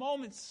had some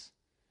moments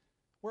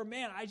where,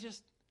 man, I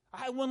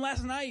had one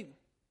last night.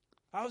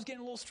 I was getting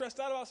a little stressed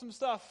out about some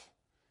stuff.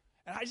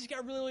 And I just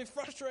got really, really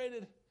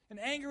frustrated and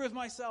angry with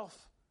myself.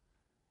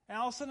 And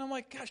all of a sudden I'm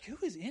like, gosh, who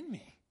is in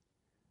me?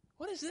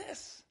 What is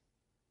this?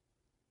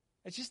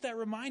 It's just that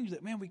reminder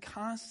that, man, we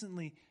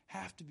constantly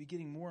have to be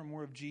getting more and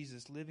more of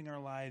Jesus, living our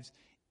lives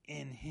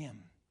in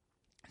him.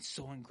 It's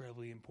so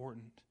incredibly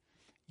important.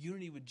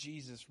 Unity with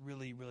Jesus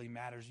really, really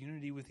matters.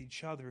 Unity with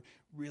each other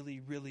really,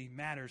 really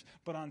matters.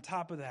 But on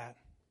top of that,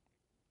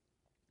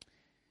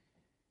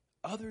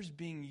 others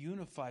being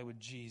unified with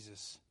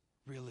Jesus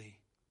really,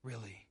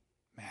 really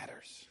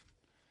matters.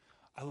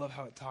 I love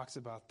how it talks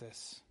about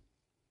this.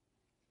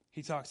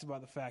 He talks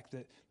about the fact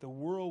that the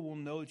world will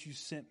know that you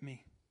sent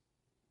me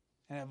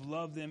and have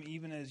loved them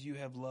even as you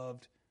have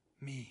loved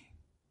me.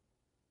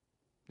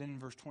 Then in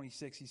verse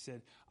 26, he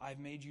said, I've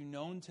made you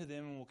known to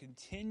them and will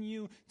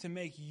continue to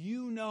make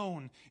you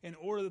known in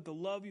order that the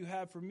love you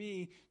have for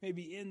me may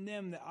be in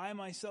them, that I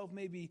myself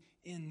may be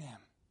in them.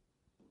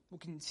 Will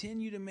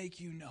continue to make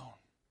you known.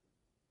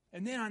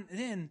 And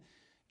then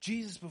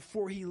Jesus,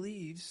 before he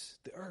leaves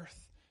the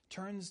earth,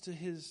 turns to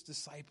his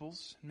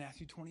disciples in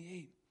Matthew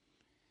 28.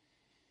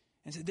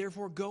 And said,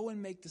 therefore, go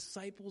and make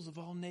disciples of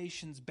all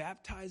nations,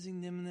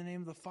 baptizing them in the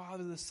name of the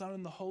Father, the Son,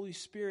 and the Holy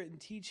Spirit,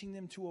 and teaching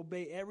them to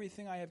obey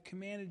everything I have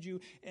commanded you.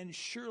 And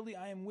surely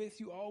I am with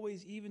you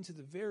always, even to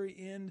the very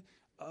end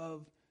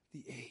of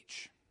the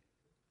age.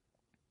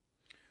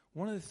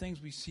 One of the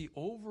things we see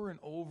over and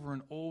over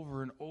and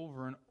over and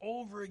over and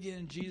over again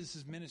in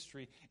Jesus'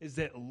 ministry is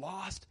that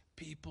lost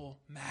people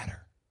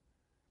matter.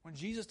 When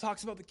Jesus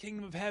talks about the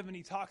kingdom of heaven,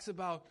 he talks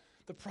about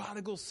the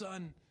prodigal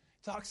son.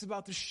 Talks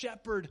about the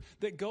shepherd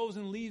that goes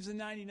and leaves the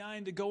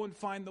 99 to go and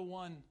find the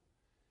one.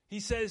 He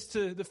says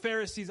to the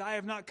Pharisees, I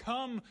have not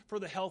come for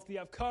the healthy,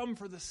 I've come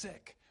for the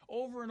sick.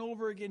 Over and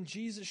over again,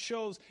 Jesus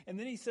shows, and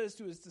then he says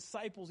to his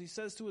disciples, he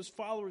says to his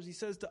followers, he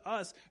says to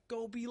us,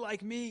 go be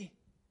like me.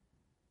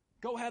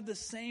 Go have the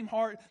same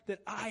heart that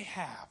I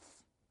have.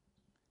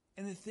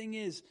 And the thing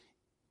is,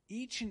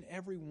 each and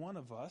every one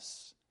of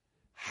us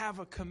have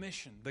a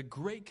commission. The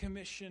Great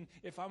Commission,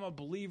 if I'm a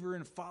believer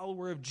and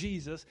follower of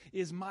Jesus,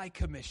 is my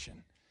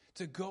commission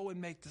to go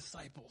and make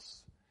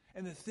disciples.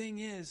 And the thing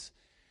is,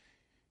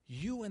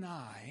 you and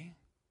I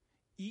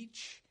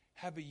each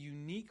have a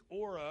unique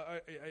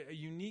aura, a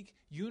unique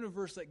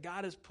universe that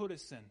God has put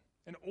us in.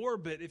 An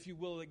orbit, if you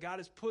will, that God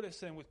has put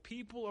us in with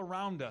people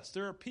around us.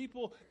 There are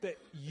people that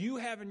you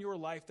have in your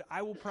life that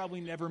I will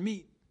probably never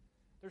meet.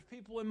 There's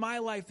people in my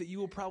life that you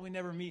will probably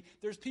never meet.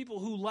 There's people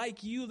who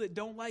like you that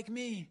don't like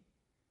me.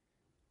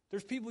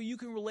 There's people you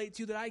can relate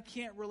to that I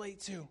can't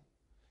relate to.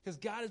 Because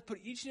God has put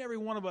each and every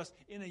one of us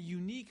in a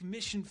unique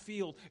mission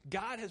field.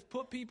 God has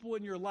put people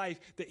in your life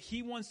that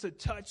he wants to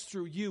touch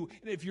through you.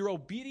 And if you're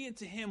obedient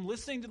to him,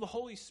 listening to the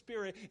Holy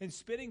Spirit and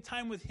spending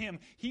time with him,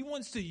 he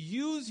wants to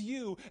use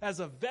you as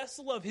a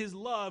vessel of his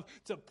love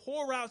to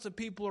pour out to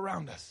people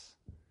around us.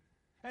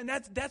 And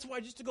that's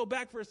why, just to go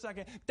back for a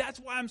second, that's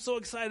why I'm so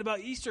excited about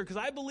Easter, because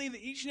I believe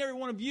that each and every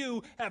one of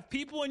you have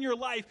people in your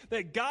life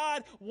that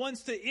God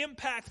wants to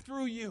impact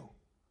through you.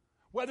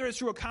 Whether it's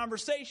through a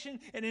conversation,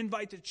 an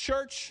invite to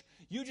church,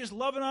 you just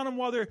loving on them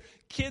while their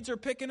kids are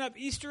picking up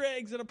Easter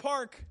eggs at a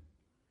park.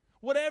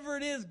 Whatever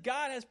it is,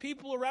 God has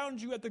people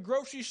around you at the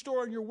grocery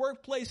store, in your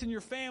workplace, in your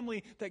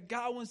family, that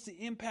God wants to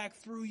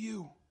impact through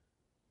you.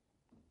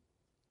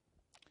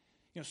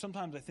 You know,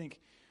 sometimes I think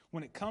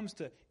when it comes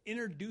to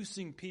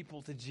introducing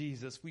people to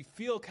Jesus, we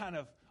feel kind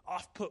of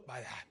off-put by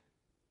that.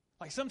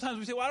 Like sometimes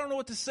we say, well, I don't know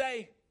what to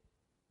say.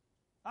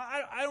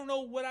 I don't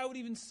know what I would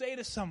even say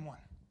to someone.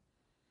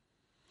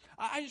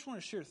 I just want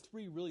to share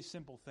three really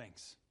simple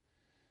things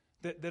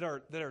that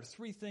are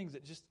three things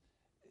that just,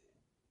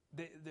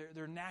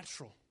 they're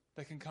natural,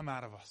 that can come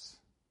out of us.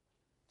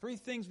 Three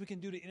things we can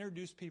do to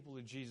introduce people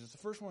to Jesus. The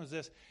first one is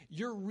this: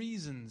 your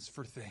reasons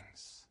for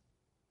things.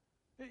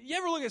 You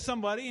ever look at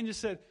somebody and just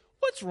said,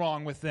 what's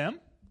wrong with them?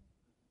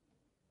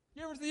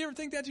 You ever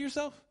think that to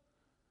yourself?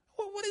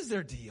 What is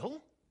their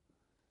deal?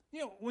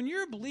 You know, when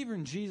you're a believer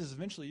in Jesus,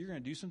 eventually you're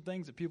going to do some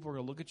things that people are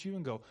going to look at you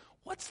and go,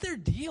 what's their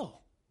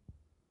deal?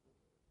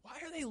 Why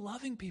are they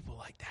loving people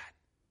like that?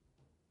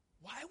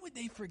 Why would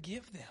they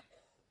forgive them?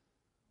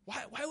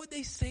 Why would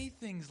they say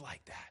things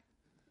like that?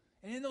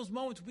 And in those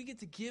moments, we get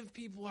to give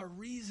people our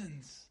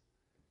reasons.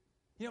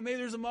 You know, maybe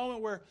there's a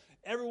moment where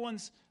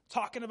everyone's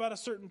talking about a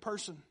certain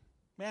person.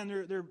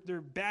 Man,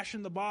 they're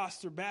bashing the boss.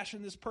 They're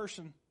bashing this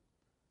person.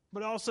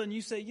 But all of a sudden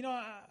you say, you know,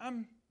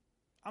 I'm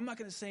not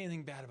going to say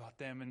anything bad about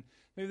them. And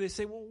maybe they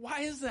say, well,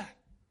 why is that?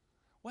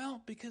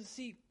 Well, because,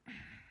 see,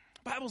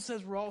 the Bible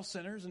says we're all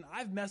sinners, and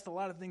I've messed a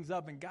lot of things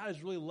up, and God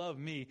has really loved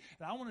me,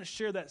 and I want to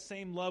share that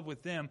same love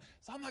with them,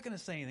 so I'm not going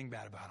to say anything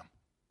bad about them.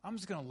 I'm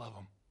just going to love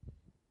them.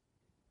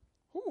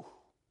 Whew.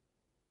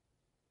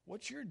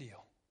 What's your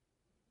deal?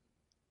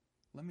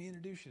 Let me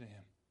introduce you to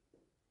him.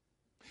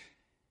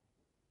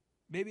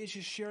 Maybe it's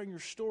just sharing your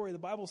story. The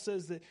Bible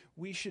says that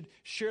we should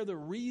share the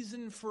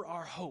reason for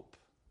our hope.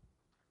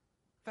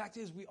 Fact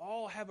is, we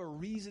all have a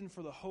reason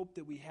for the hope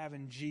that we have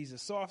in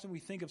Jesus. So often we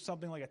think of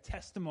something like a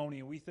testimony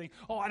and we think,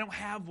 oh, I don't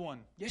have one.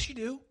 Yes, you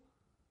do.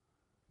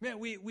 Man,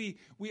 we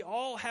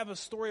all have a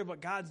story of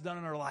what God's done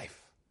in our life.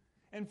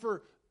 And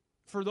for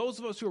those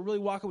of us who are really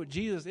walking with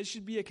Jesus, it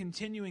should be a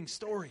continuing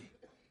story.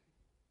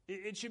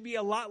 It should be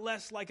a lot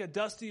less like a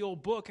dusty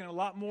old book and a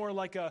lot more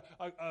like a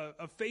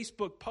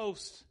Facebook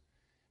post.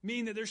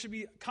 Meaning that there should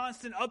be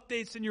constant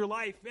updates in your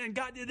life. Man,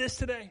 God did this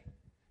today.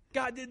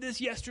 God did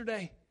this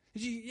yesterday.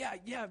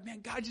 Yeah,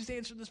 man, God just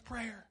answered this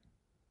prayer.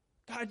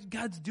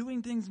 God's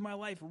doing things in my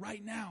life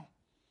right now.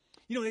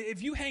 You know,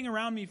 if you hang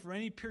around me for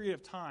any period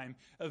of time,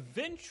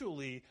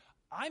 eventually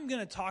I'm going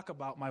to talk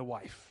about my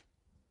wife.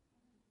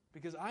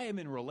 Because I am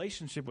in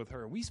relationship with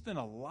her. We spend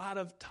a lot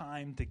of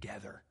time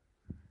together.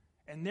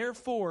 And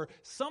therefore,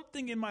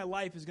 something in my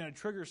life is going to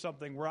trigger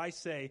something where I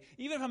say,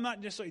 even if I'm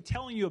not necessarily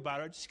telling you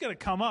about it, it's just going to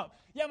come up.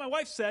 Yeah, my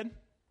wife said.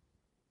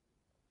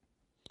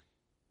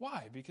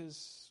 Why?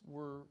 Because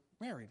we're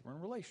married. We're in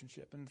a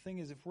relationship. And the thing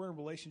is, if we're in a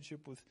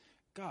relationship with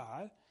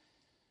God,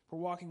 if we're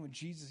walking with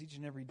Jesus each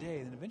and every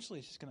day, then eventually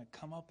it's just going to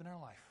come up in our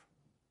life.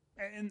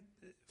 And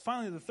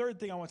finally, the third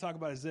thing I want to talk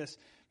about is this.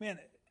 Man,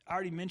 I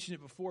already mentioned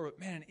it before, but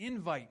man, an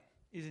invite.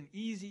 is an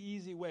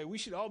easy way. We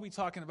should all be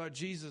talking about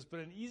Jesus, but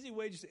an easy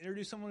way just to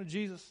introduce someone to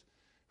Jesus.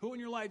 Who in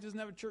your life doesn't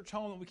have a church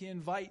home that we can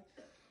invite,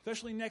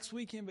 especially next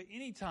weekend, but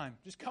anytime.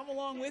 Just come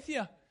along with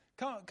you.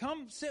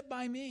 Come sit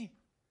by me.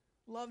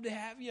 Love to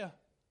have you.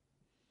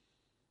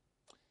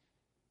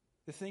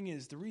 The thing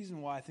is, the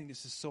reason why I think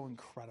this is so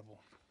incredible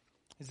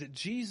is that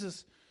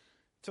Jesus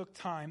took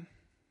time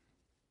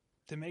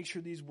to make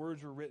sure these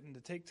words were written,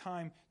 to take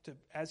time to,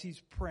 as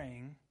he's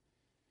praying,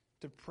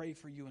 to pray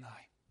for you and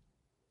I.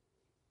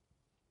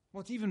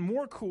 What's even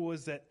more cool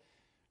is that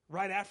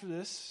right after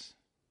this,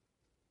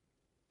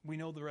 we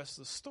know the rest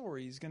of the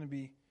story. He's going to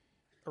be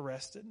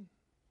arrested.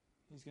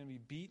 He's going to be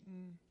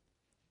beaten,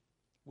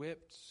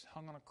 whipped,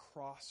 hung on a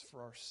cross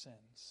for our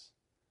sins.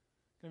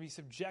 Going to be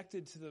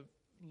subjected to the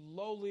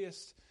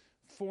lowliest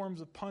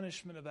forms of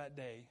punishment of that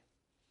day.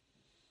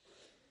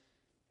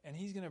 And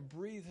he's going to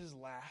breathe his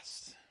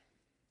last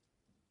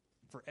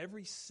for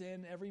every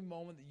sin, every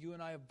moment that you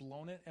and I have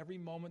blown it, every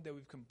moment that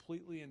we've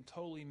completely and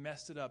totally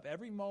messed it up,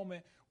 every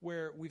moment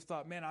where we've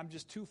thought, man, I'm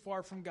just too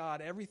far from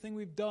God, everything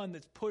we've done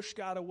that's pushed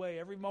God away,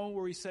 every moment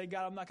where we say,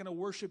 God, I'm not going to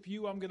worship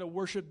you, I'm going to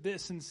worship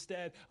this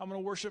instead. I'm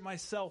going to worship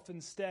myself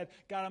instead.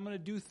 God, I'm going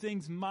to do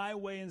things my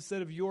way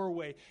instead of your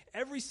way.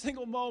 Every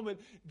single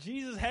moment,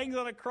 Jesus hangs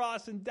on a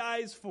cross and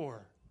dies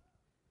for.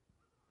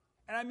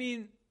 And I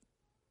mean,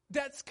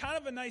 that's kind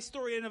of a nice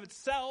story in of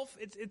itself.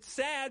 It's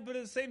sad, but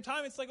at the same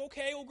time, it's like,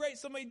 okay, well, great,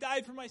 somebody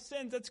died for my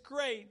sins. That's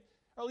great.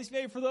 Or at least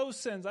maybe for those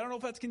sins. I don't know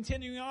if that's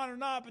continuing on or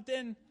not, but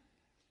then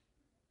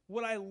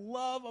what I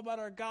love about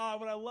our God,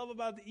 what I love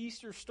about the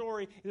Easter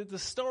story is that the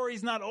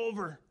story's not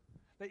over.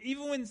 That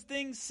even when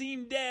things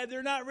seem dead,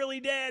 they're not really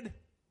dead.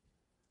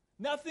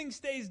 Nothing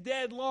stays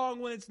dead long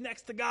when it's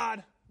next to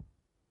God.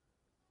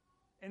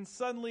 And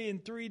suddenly in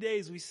 3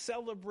 days, we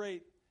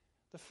celebrate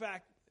the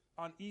fact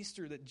on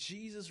Easter that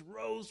Jesus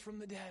rose from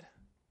the dead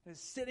and is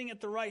sitting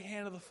at the right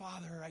hand of the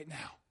Father right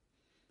now.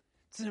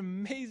 It's an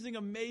amazing,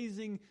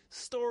 amazing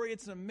story.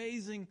 It's an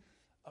amazing,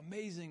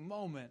 amazing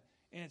moment.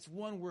 And it's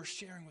one we're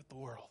sharing with the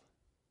world.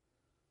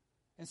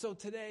 And so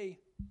today,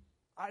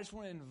 I just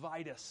want to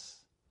invite us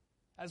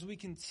as we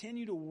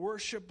continue to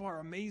worship our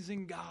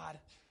amazing God,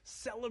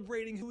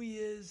 celebrating who he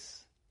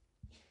is.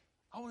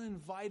 I want to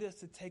invite us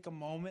to take a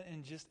moment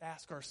and just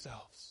ask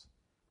ourselves,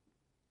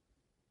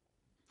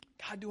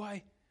 God, do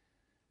I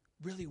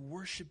really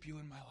worship you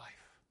in my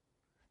life?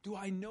 Do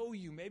I know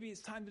you? Maybe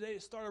it's time today to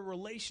start a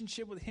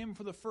relationship with him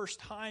for the first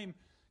time.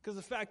 Because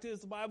the fact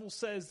is, the Bible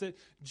says that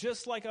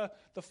just like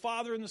the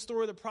father in the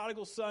story of the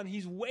prodigal son,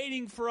 he's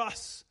waiting for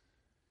us.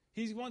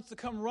 He wants to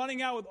come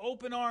running out with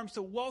open arms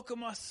to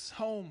welcome us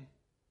home.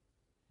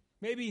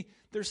 Maybe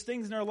there's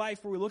things in our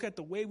life where we look at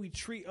the way we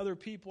treat other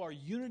people, our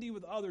unity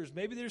with others.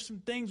 Maybe there's some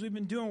things we've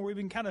been doing where we've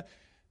been kind of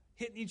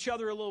hitting each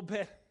other a little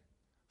bit,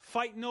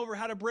 fighting over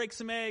how to break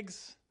some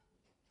eggs.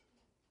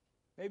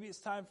 Maybe it's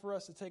time for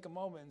us to take a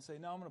moment and say,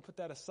 no, I'm going to put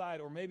that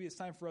aside. Or maybe it's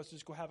time for us to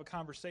just go have a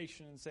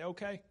conversation and say,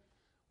 okay,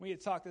 we need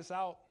to talk this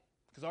out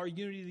because our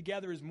unity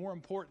together is more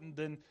important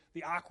than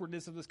the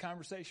awkwardness of this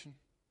conversation.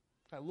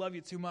 I love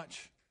you too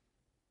much.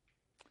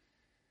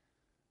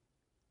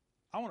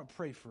 I want to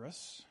pray for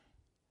us.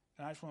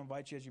 And I just want to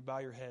invite you as you bow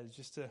your heads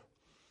just to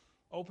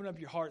open up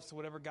your hearts to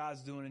whatever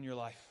God's doing in your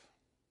life.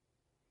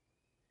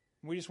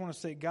 We just want to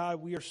say,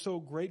 God, we are so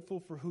grateful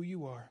for who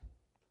you are.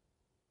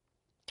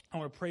 I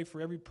want to pray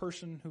for every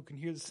person who can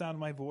hear the sound of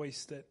my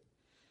voice that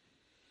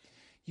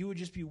you would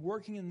just be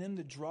working in them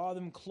to draw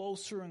them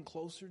closer and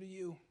closer to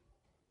you.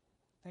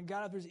 And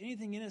God, if there's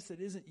anything in us that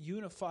isn't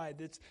unified,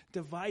 that's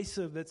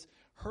divisive, that's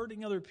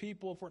hurting other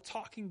people, if we're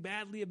talking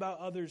badly about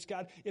others,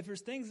 God, if there's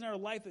things in our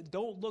life that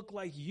don't look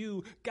like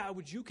you, God,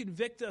 would you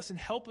convict us and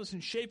help us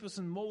and shape us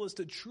and mold us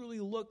to truly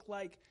look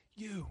like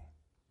you?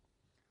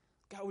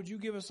 God, would you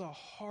give us a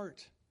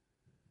heart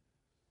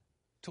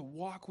to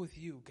walk with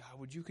you, God?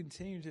 Would you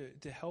continue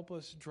to help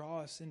us,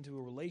 draw us into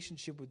a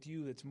relationship with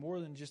you that's more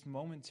than just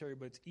momentary,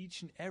 but it's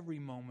each and every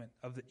moment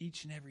of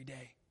each and every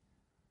day.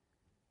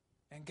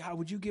 And God,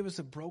 would you give us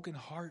a broken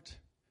heart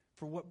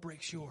for what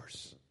breaks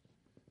yours?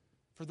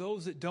 For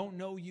those that don't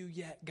know you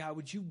yet, God,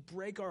 would you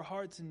break our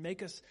hearts and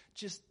make us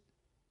just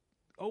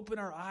open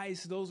our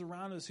eyes to those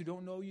around us who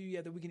don't know you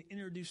yet that we can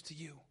introduce to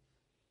you?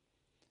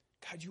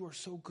 God, you are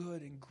so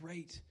good and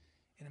great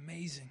and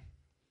amazing.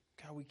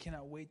 God, we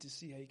cannot wait to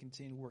see how you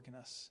continue to work in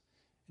us.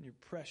 In your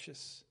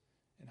precious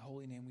and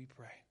holy name we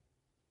pray.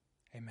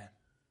 Amen.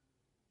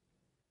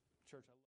 Church,